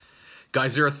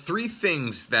Guys, there are three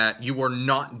things that you are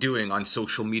not doing on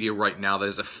social media right now that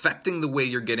is affecting the way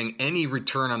you're getting any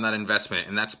return on that investment.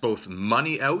 And that's both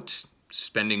money out,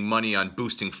 spending money on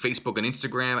boosting Facebook and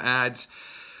Instagram ads,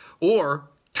 or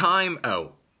time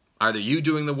out. Either you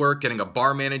doing the work, getting a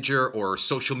bar manager or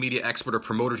social media expert or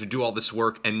promoter to do all this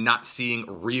work and not seeing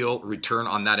real return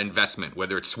on that investment,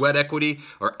 whether it's sweat equity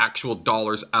or actual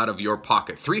dollars out of your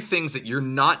pocket. Three things that you're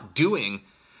not doing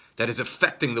that is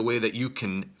affecting the way that you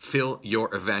can fill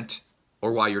your event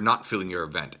or why you're not filling your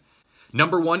event.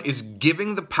 Number one is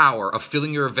giving the power of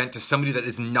filling your event to somebody that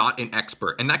is not an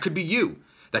expert. And that could be you.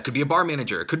 That could be a bar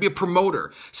manager. It could be a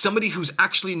promoter. Somebody who's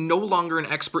actually no longer an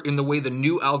expert in the way the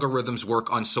new algorithms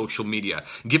work on social media.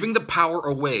 Giving the power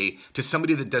away to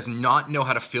somebody that does not know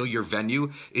how to fill your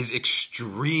venue is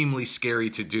extremely scary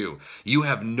to do. You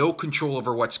have no control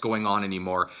over what's going on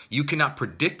anymore. You cannot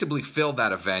predictably fill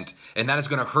that event, and that is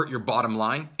going to hurt your bottom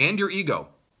line and your ego.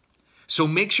 So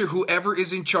make sure whoever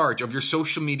is in charge of your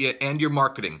social media and your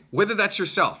marketing, whether that's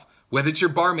yourself, whether it's your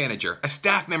bar manager, a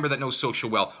staff member that knows social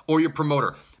well, or your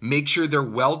promoter, make sure they're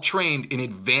well trained in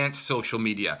advanced social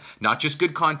media, not just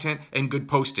good content and good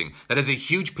posting. That is a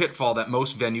huge pitfall that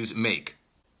most venues make.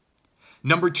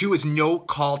 Number two is no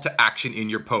call to action in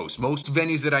your post. Most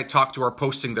venues that I talk to are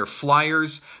posting their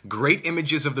flyers, great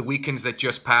images of the weekends that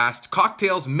just passed,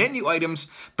 cocktails, menu items,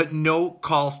 but no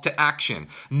calls to action.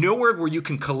 Nowhere where you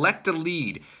can collect a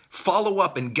lead, follow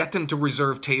up and get them to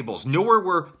reserve tables. Nowhere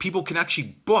where people can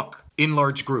actually book in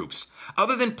large groups.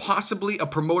 Other than possibly a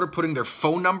promoter putting their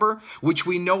phone number, which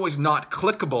we know is not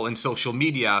clickable in social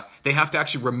media. They have to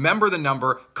actually remember the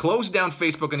number, close down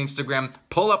Facebook and Instagram,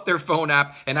 pull up their phone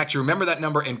app, and actually remember that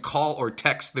number and call or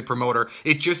text the promoter.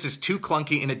 It just is too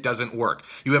clunky and it doesn't work.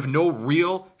 You have no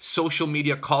real social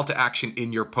media call to action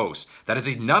in your post. That is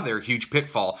another huge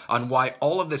pitfall on why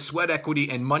all of the sweat equity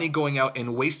and money going out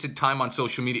and wasted time on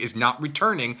social media is not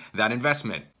returning that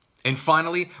investment. And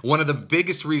finally, one of the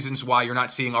biggest reasons why you're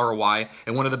not seeing ROI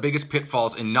and one of the biggest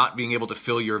pitfalls in not being able to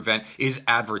fill your event is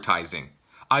advertising.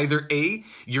 Either A,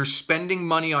 you're spending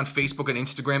money on Facebook and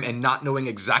Instagram and not knowing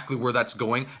exactly where that's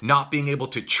going, not being able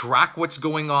to track what's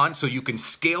going on so you can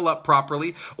scale up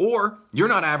properly, or you're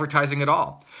not advertising at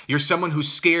all. You're someone who's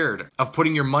scared of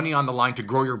putting your money on the line to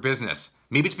grow your business.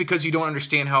 Maybe it's because you don't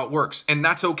understand how it works, and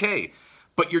that's okay.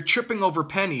 But you're tripping over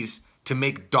pennies to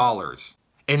make dollars.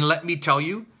 And let me tell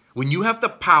you, when you have the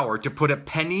power to put a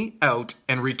penny out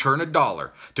and return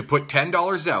 $1, to put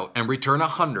 $10 out and return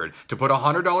 $100, to put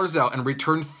 $100 out and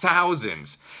return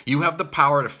thousands, you have the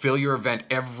power to fill your event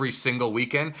every single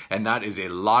weekend, and that is a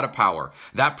lot of power.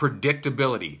 That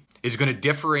predictability is going to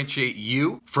differentiate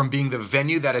you from being the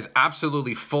venue that is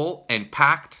absolutely full and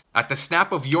packed at the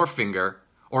snap of your finger,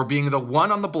 or being the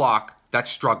one on the block that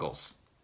struggles.